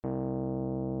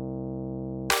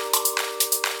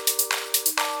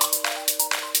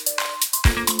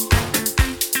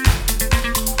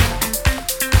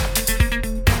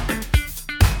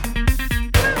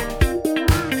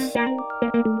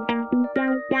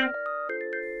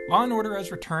Law & Order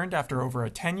has returned after over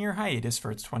a 10-year hiatus for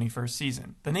its 21st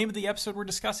season. The name of the episode we're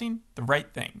discussing? The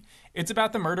Right Thing. It's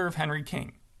about the murder of Henry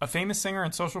King, a famous singer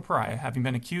and social pariah having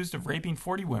been accused of raping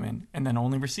 40 women and then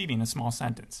only receiving a small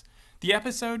sentence. The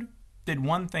episode did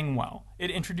one thing well.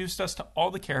 It introduced us to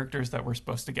all the characters that we're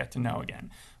supposed to get to know again.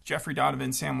 Jeffrey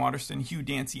Donovan, Sam Waterston, Hugh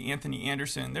Dancy, Anthony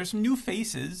Anderson. There's some new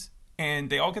faces, and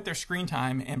they all get their screen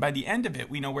time, and by the end of it,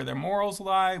 we know where their morals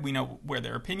lie, we know where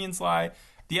their opinions lie.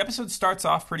 The episode starts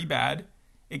off pretty bad,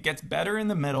 it gets better in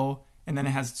the middle, and then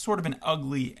it has sort of an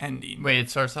ugly ending. Wait, it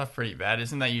starts off pretty bad?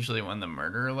 Isn't that usually when the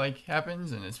murder,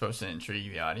 happens, and it's supposed to intrigue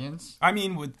the audience? I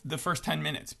mean, with the first 10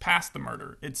 minutes, past the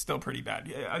murder, it's still pretty bad.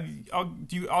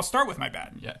 I'll start with my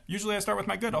bad. Yeah. Usually I start with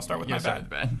my good, I'll start with my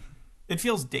bad. It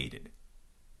feels dated.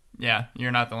 Yeah,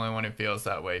 you're not the only one who feels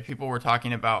that way. People were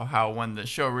talking about how when the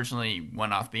show originally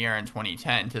went off the air in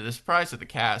 2010, to the surprise of the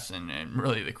cast and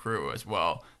really the crew as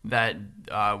well, that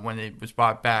when it was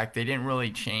brought back, they didn't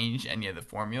really change any of the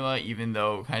formula, even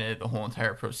though kind of the whole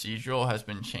entire procedural has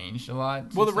been changed a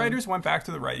lot. Well, the writers went back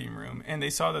to the writing room, and they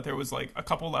saw that there was a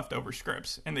couple leftover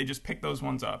scripts, and they just picked those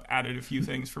ones up, added a few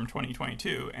things from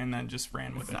 2022, and then just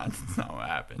ran with it. That's not what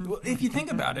happened. Well, if you think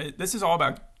about it, this is all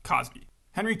about Cosby.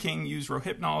 Henry King used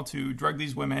Rohypnol to drug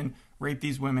these women, rape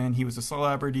these women. He was a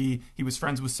celebrity. He was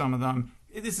friends with some of them.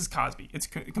 This is Cosby. It's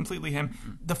completely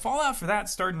him. The fallout for that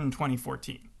started in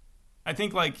 2014. I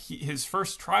think his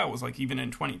first trial was even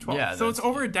in 2012. Yeah, so it's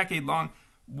over a decade long.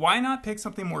 Why not pick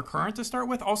something more current to start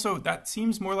with? Also, that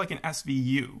seems more like an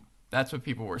SVU. That's what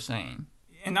people were saying.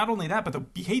 And not only that, but the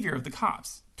behavior of the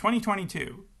cops.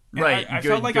 2022. And right, I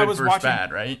felt like I was watching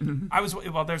bad, right?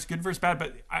 There's good versus bad,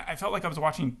 but I felt like I was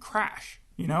watching Crash.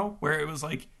 Where it was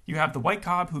you have the white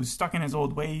cop who's stuck in his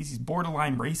old ways. He's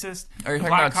borderline racist. Are you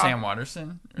talking about Sam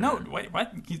Waterston? No, wait,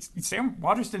 what? Sam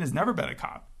Waterston has never been a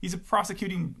cop. He's a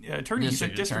prosecuting attorney. He's a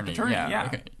district attorney. Yeah.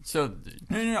 Okay. So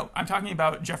No. I'm talking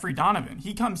about Jeffrey Donovan.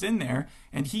 He comes in there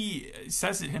and he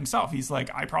says it himself. He's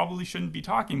like, I probably shouldn't be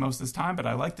talking most of this time, but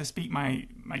I like to speak my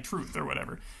truth or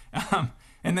whatever.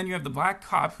 And then you have the black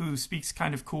cop who speaks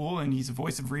kind of cool and he's a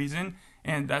voice of reason,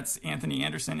 and that's Anthony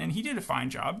Anderson, and he did a fine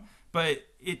job. But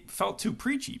it felt too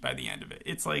preachy by the end of it.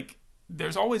 It's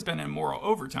there's always been a moral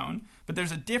overtone, but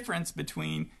there's a difference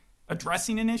between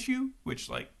addressing an issue, which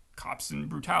cops and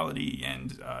brutality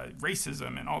and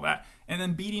racism and all that, and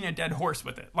then beating a dead horse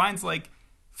with it. Lines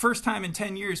first time in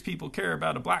 10 years people care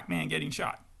about a black man getting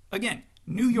shot. Again,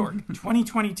 New York,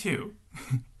 2022,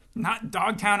 not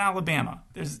Dogtown, Alabama.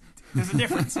 There's a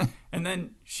difference. And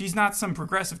then she's not some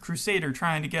progressive crusader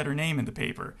trying to get her name in the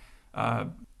paper.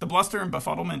 The bluster and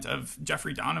befuddlement of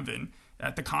Jeffrey Donovan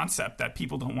at the concept that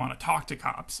people don't want to talk to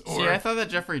cops. See, I thought that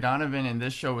Jeffrey Donovan in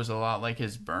this show was a lot like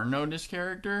his Burn Notice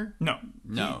character. No.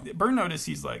 Burn Notice,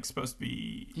 he's supposed to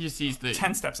be he's the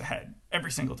 10 steps ahead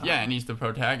every single time. Yeah, and he's the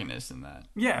protagonist in that.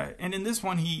 Yeah, and in this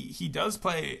one, he does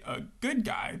play a good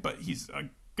guy, but he's a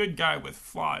good guy with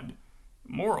flawed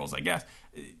morals, I guess.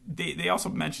 They also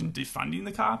mentioned defunding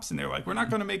the cops, and they're we're not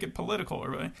going to make it political.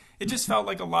 Or it just felt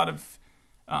like a lot of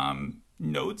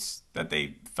notes that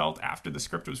they felt after the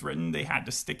script was written they had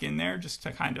to stick in there just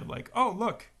to kind of oh,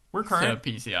 look, we're current. To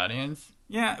appease the audience?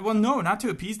 Yeah, well, no, not to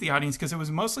appease the audience, because it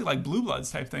was mostly Blue Bloods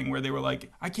type thing where they were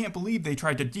I can't believe they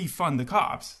tried to defund the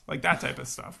cops. That type of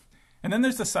stuff. And then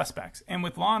there's the suspects. And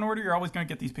with Law & Order, you're always going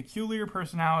to get these peculiar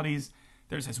personalities.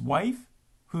 There's his wife,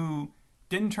 who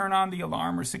didn't turn on the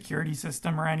alarm or security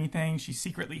system or anything. She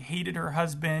secretly hated her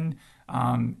husband.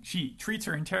 She treats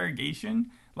her interrogation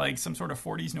like some sort of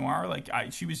 40s noir.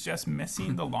 She was just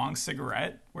missing the long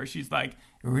cigarette where she's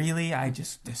really, I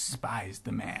just despised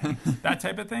the man. That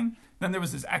type of thing. Then there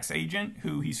was this ex-agent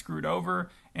who he screwed over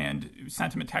and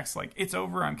sent him a text it's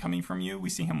over, I'm coming from you. We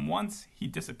see him once. He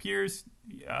disappears.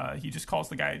 He just calls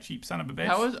the guy a cheap son of a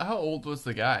bitch. How old was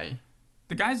the guy?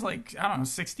 The guy's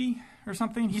 60 or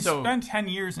something. He spent 10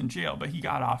 years in jail, but he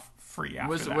got off free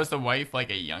after that. Was the wife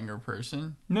a younger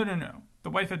person? No. The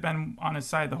wife had been on his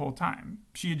side the whole time.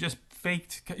 She had just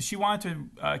faked. She wanted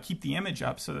to keep the image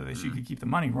up so that she could keep the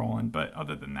money rolling. But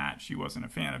other than that, she wasn't a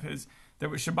fan of his. There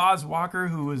was Shabazz Walker,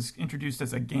 who was introduced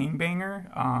as a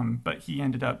gangbanger, but he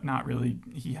ended up not really.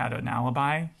 He had an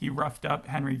alibi. He roughed up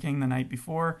Henry King the night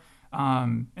before.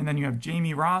 And then you have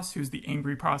Jamie Ross, who's the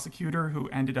angry prosecutor who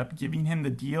ended up giving him the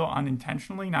deal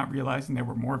unintentionally, not realizing there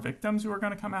were more victims who were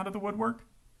going to come out of the woodwork.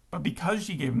 But because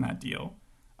she gave him that deal,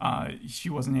 she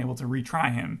wasn't able to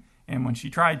retry him. And when she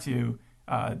tried to,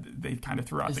 they kind of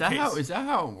threw out the case. Is that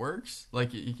how it works?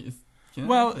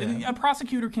 A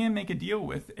prosecutor can make a deal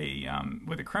with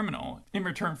a criminal in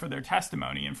return for their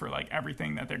testimony and for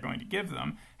everything that they're going to give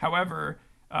them. However,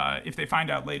 if they find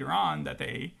out later on that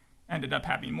they ended up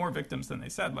having more victims than they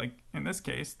said, like in this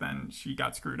case, then she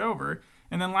got screwed over.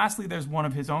 And then lastly, there's one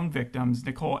of his own victims,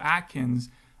 Nicole Atkins,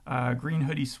 green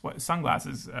hoodie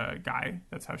sunglasses guy.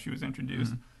 That's how she was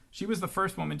introduced. She was the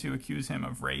first woman to accuse him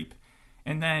of rape.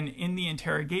 And then in the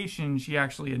interrogation, she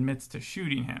actually admits to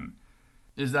shooting him.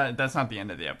 That's not the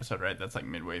end of the episode, right? That's like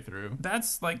midway through.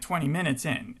 That's like 20 minutes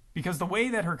in. Because the way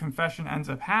that her confession ends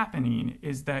up happening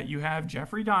is that you have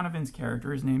Jeffrey Donovan's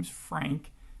character. His name's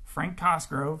Frank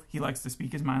Cosgrove. He likes to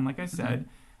speak his mind, like I said.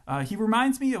 He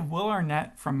reminds me of Will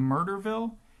Arnett from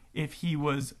Murderville if he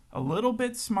was a little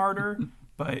bit smarter,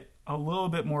 but a little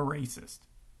bit more racist.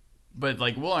 But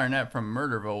like Will Arnett from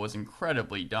Murderville was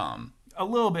incredibly dumb. A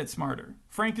little bit smarter.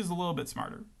 Frank is a little bit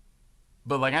smarter.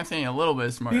 But like I'm saying a little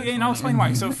bit smarter. And I'll explain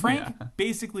why. So Frank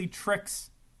basically tricks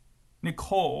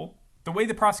Nicole. The way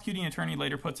the prosecuting attorney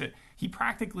later puts it, he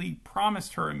practically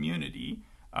promised her immunity,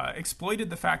 exploited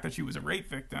the fact that she was a rape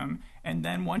victim, and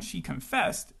then once she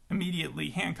confessed,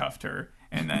 immediately handcuffed her,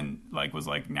 and then like was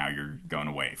like, now you're going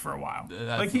away for a while.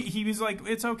 Like he was like,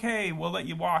 it's okay, we'll let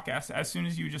you walk as soon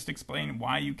as you just explain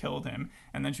why you killed him.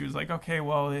 And then she was like, okay,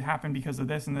 well, it happened because of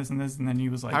this and this and this. And then he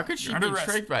was like, how could she be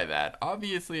tricked by that?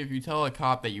 Obviously, if you tell a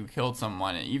cop that you killed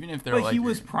someone, even if they're he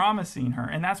was promising her,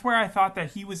 and that's where I thought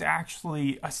that he was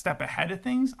actually a step ahead of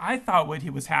things. I thought what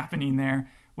was happening there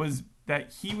was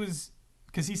that he was,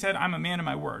 because he said, I'm a man of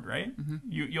my word, right?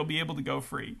 You'll be able to go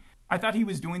free. I thought he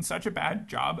was doing such a bad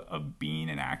job of being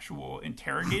an actual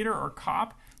interrogator or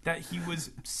cop that he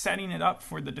was setting it up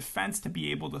for the defense to be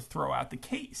able to throw out the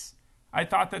case. I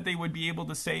thought that they would be able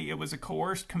to say it was a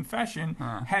coerced confession,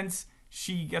 hence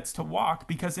she gets to walk,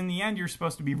 because in the end you're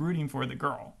supposed to be rooting for the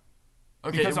girl.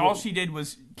 Okay, because all she did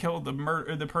was kill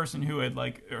the person who had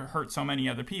like hurt so many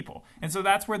other people. And so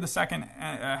that's where the second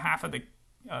half of the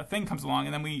thing comes along,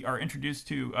 and then we are introduced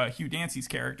to Hugh Dancy's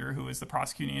character, who is the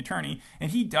prosecuting attorney, and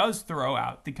he does throw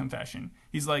out the confession.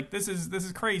 He's like, this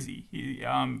is crazy,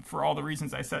 for all the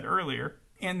reasons I said earlier.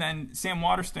 And then Sam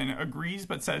Waterston agrees,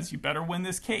 but says, you better win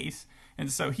this case.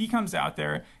 And so he comes out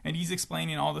there, and he's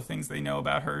explaining all the things they know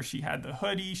about her. She had the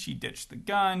hoodie, she ditched the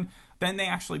gun. Then they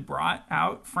actually brought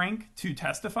out Frank to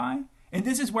testify. And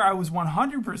this is where I was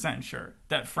 100% sure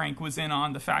that Frank was in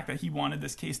on the fact that he wanted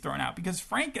this case thrown out, because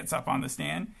Frank gets up on the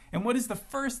stand, and what is the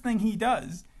first thing he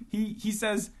does? He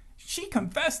says, she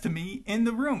confessed to me in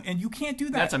the room, and you can't do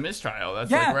that. That's a mistrial.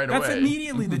 That's like right away. That's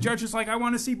immediately. The judge is like, I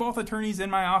want to see both attorneys in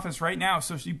my office right now.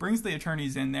 So she brings the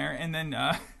attorneys in there, and then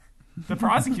the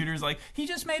prosecutor's like, he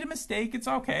just made a mistake, it's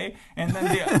okay. And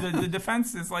then the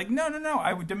defense is like, no,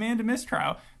 I would demand a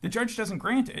mistrial. The judge doesn't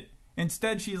grant it.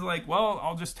 Instead, she's like, well,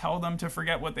 I'll just tell them to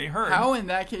forget what they heard. How in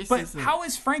that case how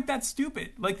is Frank that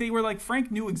stupid? Like, they were like,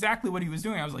 Frank knew exactly what he was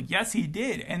doing. I was like, yes, he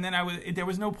did. And then there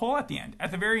was no pull at the end.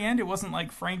 At the very end, it wasn't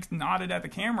like Frank nodded at the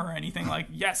camera or anything like,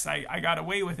 yes, I got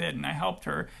away with it and I helped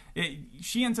her.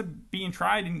 She ends up being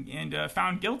tried and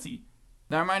found guilty.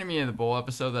 That reminded me of the Bull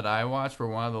episode that I watched where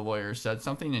one of the lawyers said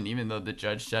something, and even though the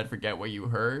judge said, forget what you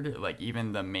heard, like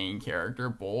even the main character,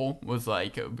 Bull, was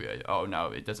like, oh no,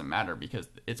 it doesn't matter because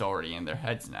it's already in their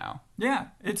heads now. Yeah,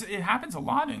 it happens a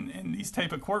lot in these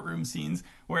type of courtroom scenes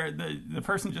where the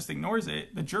person just ignores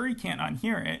it, the jury can't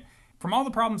unhear it. From all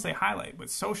the problems they highlight with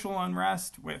social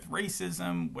unrest, with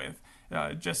racism, with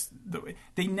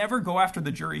they never go after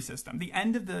the jury system. The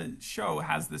end of the show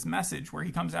has this message where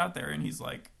he comes out there and he's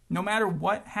like, no matter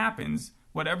what happens,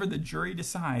 whatever the jury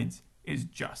decides is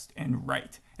just and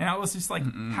right. And I was just like,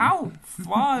 how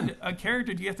flawed a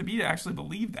character do you have to be to actually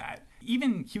believe that?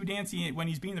 Even Hugh Dancy, when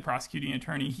he's being the prosecuting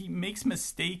attorney, he makes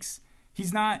mistakes.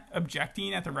 He's not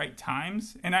objecting at the right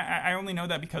times. And I only know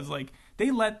that because like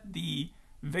they let the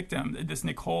victim, this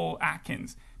Nicole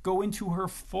Atkins, go into her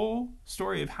full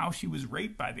story of how she was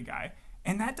raped by the guy.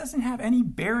 And that doesn't have any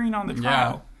bearing on the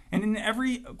trial. Yeah. And in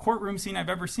every courtroom scene I've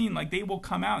ever seen, like they will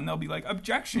come out and they'll be like,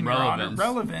 objection, Your Honor,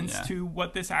 relevance to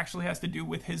what this actually has to do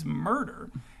with his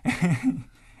murder.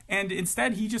 And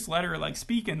instead, he just let her like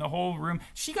speak in the whole room.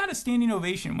 She got a standing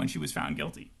ovation when she was found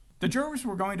guilty. The jurors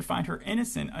were going to find her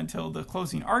innocent until the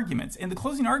closing arguments. And the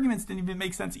closing arguments didn't even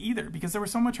make sense either because there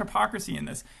was so much hypocrisy in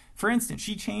this. For instance,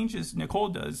 she changes, Nicole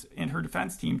does, and her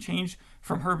defense team changed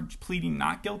from her pleading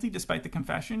not guilty despite the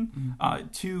confession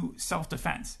to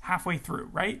self-defense halfway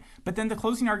through, right? But then the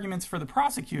closing arguments for the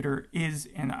prosecutor is,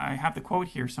 and I have the quote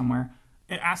here somewhere,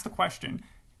 it asked the question,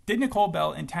 did Nicole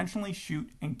Bell intentionally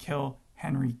shoot and kill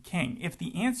Henry King? If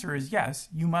the answer is yes,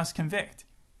 you must convict.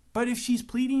 But if she's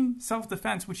pleading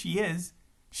self-defense, which she is,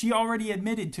 She already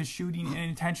admitted to shooting and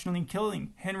intentionally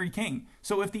killing Henry King.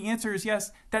 So if the answer is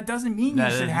yes, that doesn't mean you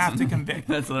should have to convict.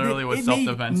 That's literally what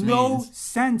self-defense means. No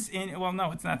sense in, well,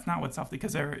 no, that's not what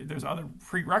because there's other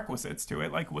prerequisites to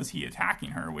it. Like, was he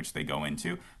attacking her, which they go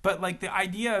into. But like the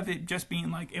idea of it just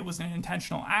being like it was an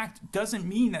intentional act doesn't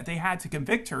mean that they had to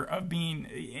convict her of being,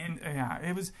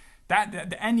 it was, that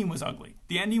the ending was ugly.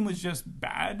 The ending was just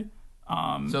bad.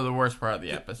 So the worst part of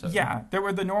the episode. Yeah, there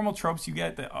were the normal tropes you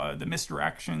get, the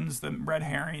misdirections, the red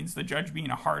herrings, the judge being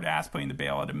a hard ass, putting the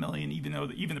bail at $1 million, even though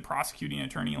even the prosecuting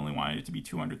attorney only wanted it to be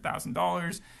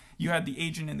 $200,000. You had the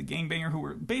agent and the gangbanger who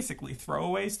were basically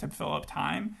throwaways to fill up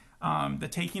time. The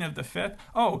taking of the fifth.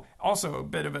 Oh, also a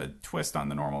bit of a twist on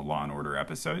the normal Law and Order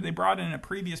episode. They brought in a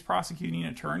previous prosecuting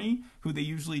attorney who they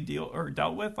usually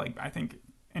dealt with, like I think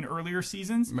in earlier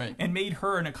seasons, right, and made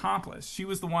her an accomplice. She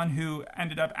was the one who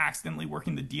ended up accidentally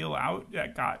working the deal out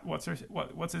that got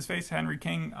what's his face, Henry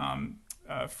King,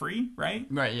 free, right?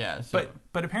 Right, yeah. So.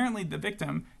 But apparently the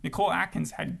victim, Nicole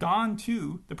Atkins, had gone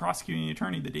to the prosecuting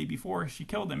attorney the day before she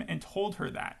killed him and told her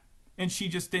that. And she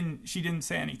just didn't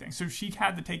say anything. So she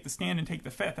had to take the stand and take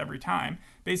the fifth every time,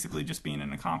 basically just being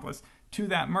an accomplice to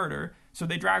that murder. So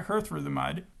they drag her through the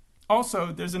mud.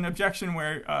 Also, there's an objection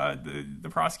where the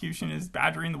prosecution is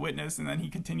badgering the witness, and then he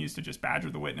continues to just badger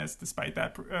the witness despite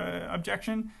that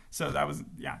objection. So that was,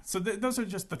 yeah. So those are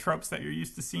just the tropes that you're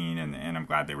used to seeing, and I'm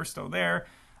glad they were still there.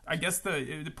 I guess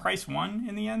the Price won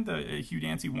in the end. Hugh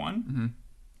Dancy won. Mm-hmm.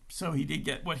 So he did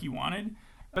get what he wanted.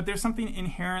 But there's something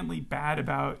inherently bad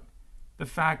about the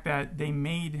fact that they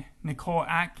made Nicole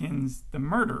Atkins the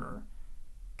murderer.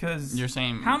 Because you're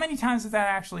saying, how many times does that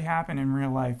actually happen in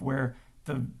real life where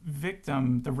the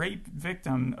victim, the rape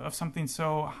victim of something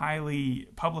so highly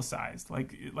publicized,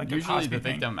 like usually the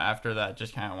victim after that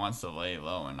just kind of wants to lay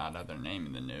low and not have their name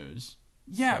in the news.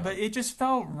 Yeah, so. But it just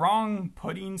felt wrong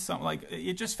putting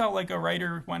it just felt like a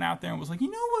writer went out there and was like,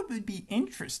 you know what would be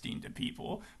interesting to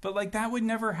people, but like that would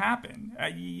never happen.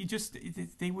 They're just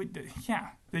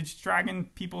dragging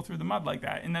people through the mud like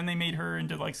that, and then they made her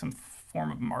into like some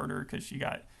form of martyr because she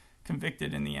got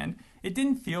convicted in the end. It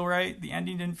didn't feel right. The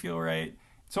ending didn't feel right.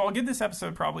 So I'll give this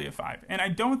episode probably a 5. And I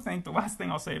don't think, the last thing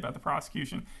I'll say about the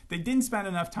prosecution, they didn't spend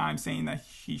enough time saying that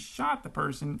he shot the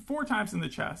person 4 times in the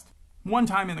chest, 1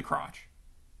 time in the crotch.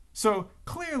 So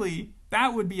clearly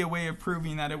that would be a way of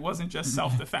proving that it wasn't just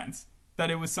self-defense, that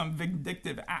it was some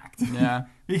vindictive act. Yeah.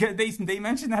 Because they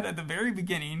mentioned that at the very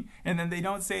beginning, and then they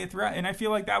don't say it throughout. And I feel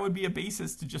like that would be a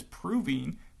basis to just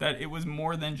proving that it was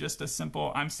more than just a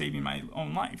simple, I'm saving my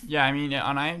own life. Yeah, I mean,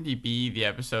 on IMDb, the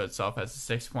episode itself has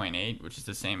a 6.8, which is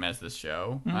the same as the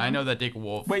show. Mm-hmm. I know that Dick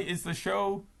Wolf... Wait, is the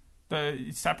show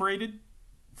separated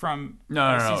from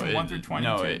no, season 1 through 22?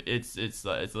 No, it's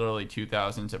literally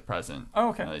 2000 to present. Oh,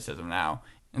 okay. At least as of now.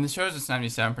 And the show is a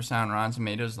 77% on Rotten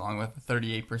Tomatoes, along with a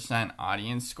 38%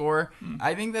 audience score.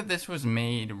 I think that this was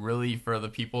made really for the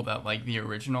people that like the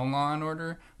original Law and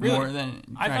Order more than.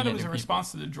 I thought it was a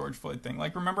response to the George Floyd thing.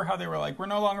 Like, remember how they were like, we're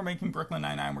no longer making Brooklyn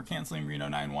Nine-Nine, we're canceling Reno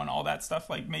 911, all that stuff.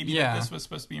 Like, maybe this was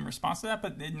supposed to be in response to that,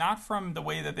 but not from the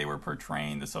way that they were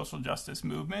portraying the social justice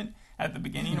movement at the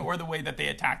beginning or the way that they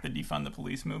attacked the defund the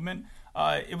police movement.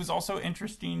 It was also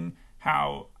interesting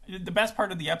how the best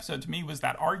part of the episode to me was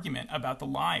that argument about the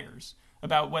liars,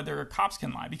 about whether cops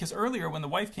can lie. Because earlier when the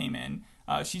wife came in,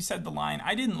 she said the line,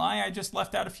 I didn't lie, I just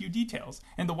left out a few details.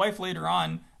 And the wife later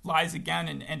on lies again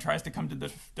and tries to come to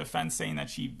the defense saying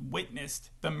that she witnessed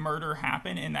the murder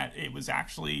happen and that it was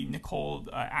actually Nicole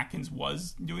Atkins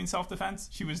was doing self-defense.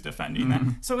 She was defending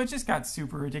them. So it just got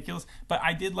super ridiculous. But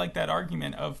I did like that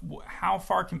argument of how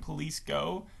far can police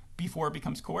go before it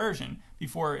becomes coercion,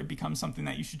 before it becomes something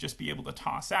that you should just be able to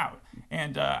toss out.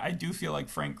 And I do feel like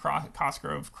Frank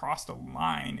Cosgrove crossed a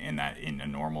line in that in a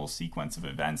normal sequence of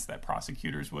events that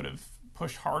prosecutors would have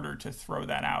pushed harder to throw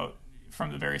that out from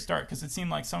the very start, because it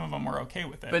seemed like some of them were okay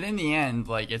with it. But in the end,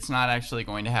 like, it's not actually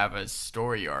going to have a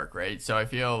story arc, right? So I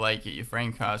feel like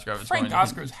Frank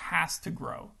Cosgrove has to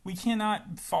grow. We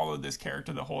cannot follow this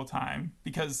character the whole time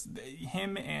because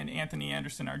him and Anthony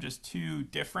Anderson are just too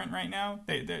different right now.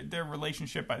 Their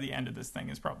relationship by the end of this thing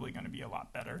is probably going to be a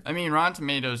lot better. I mean, Rotten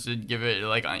Tomatoes did give it,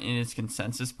 like, in its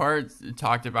consensus part, it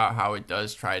talked about how it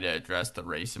does try to address the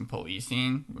race in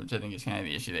policing, which I think is kind of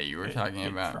the issue that you were talking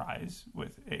about. It tries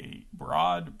with a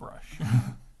broad brush.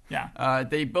 Yeah.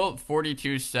 They built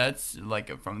 42 sets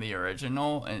like from the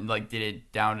original and like did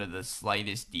it down to the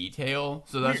slightest detail.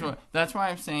 So that's why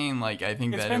I'm saying like I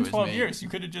think It's that been it was 12 made. years. You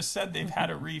could have just said they've had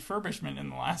a refurbishment in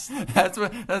the last. That's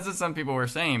what some people were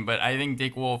saying, but I think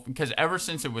Dick Wolf, because ever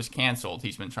since it was canceled,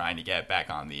 he's been trying to get it back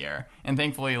on the air, and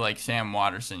thankfully, like Sam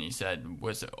Waterston, he said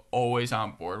was always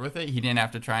on board with it. He didn't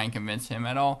have to try and convince him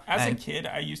at all. As a kid,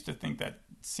 I used to think that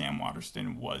Sam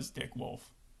Waterston was Dick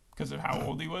Wolf because of how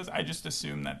old he was. I just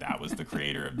assumed that was the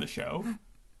creator of the show.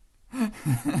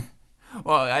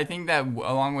 Well, I think that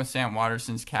along with Sam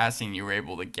Waterston's casting, you were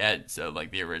able to get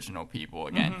like the original people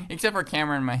again, except for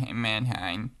Cameron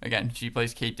Manheim. Again, she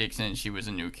plays Kate Dixon, and she was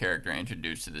a new character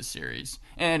introduced to the series.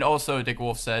 And also, Dick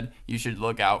Wolf said you should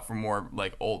look out for more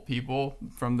like old people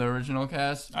from the original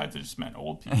cast. I just meant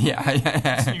old people. Yeah.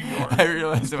 It's New York. I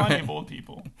realized There's plenty of old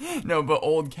people. No, but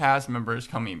old cast members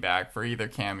coming back for either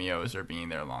cameos or being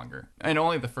there longer. And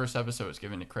only the first episode was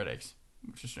given to critics,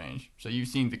 which is strange. So you've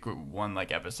seen the one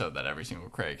like episode that every single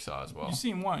critic saw as well. You've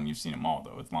seen one. You've seen them all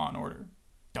though. With Law and Order.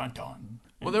 Dun dun.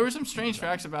 Well, there were some strange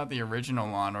facts about the original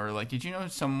Law and Order. Like, did you know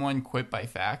someone quit by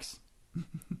fax?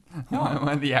 One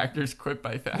of the actors quit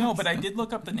by fax. No, but I did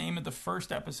look up the name of the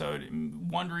first episode,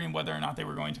 wondering whether or not they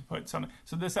were going to put something.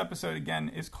 So this episode, again,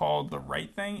 is called The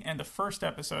Right Thing, and the first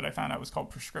episode I found out was called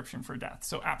Prescription for Death,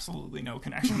 so absolutely no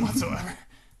connection whatsoever.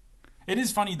 It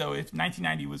is funny, though, if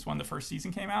 1990 was when the first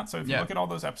season came out, so if you look at all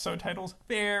those episode titles,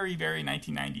 very, very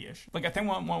 1990-ish. Like, I think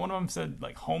one of them said,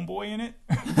 like, Homeboy in it.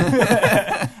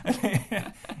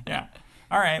 Yeah.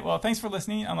 All right, well, thanks for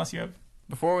listening, unless you have...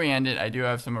 Before we end it, I do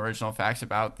have some original facts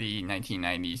about the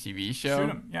 1990 TV show. Shoot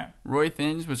 'em, yeah. Roy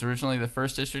Thins was originally the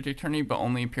first district attorney, but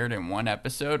only appeared in one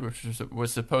episode, which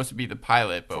was supposed to be the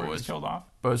pilot, but was killed off.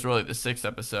 But was really the 6th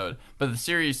episode. But the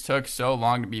series took so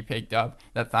long to be picked up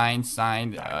that Thines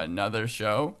signed another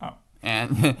show. Oh.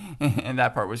 And and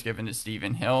that part was given to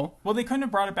Stephen Hill. Well, they couldn't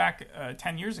have brought it back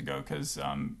 10 years ago because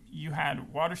you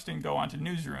had Waterston go on to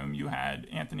Newsroom. You had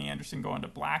Anthony Anderson go on to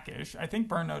Blackish. I think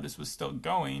Burn Notice was still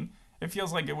going. It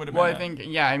feels like it would have been... Well,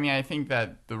 I think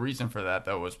that the reason for that,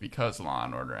 though, was because Law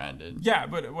and Order ended. Yeah,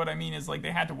 but what I mean is, like,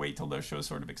 they had to wait till those shows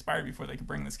sort of expired before they could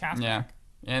bring this cast back.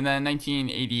 And then in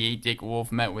 1988, Dick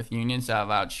Wolf met with unions that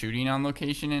allowed shooting on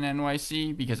location in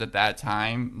NYC because at that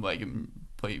time, like,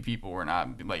 people were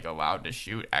not, like, allowed to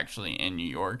shoot actually in New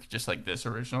York, just like this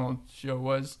original show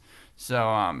was.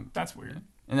 So, that's weird.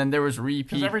 And then there was repeat...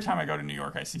 Because every time I go to New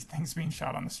York, I see things being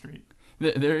shot on the street.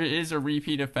 There is a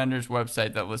Repeat Offenders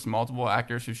website that lists multiple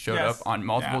actors who showed up on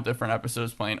multiple different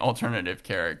episodes playing alternative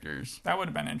characters. That would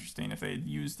have been interesting if they had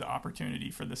used the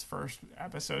opportunity for this first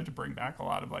episode to bring back a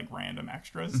lot of like random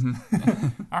extras.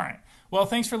 All right. Well,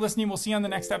 thanks for listening. We'll see you on the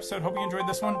next episode. Hope you enjoyed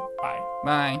this one. Bye.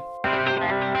 Bye.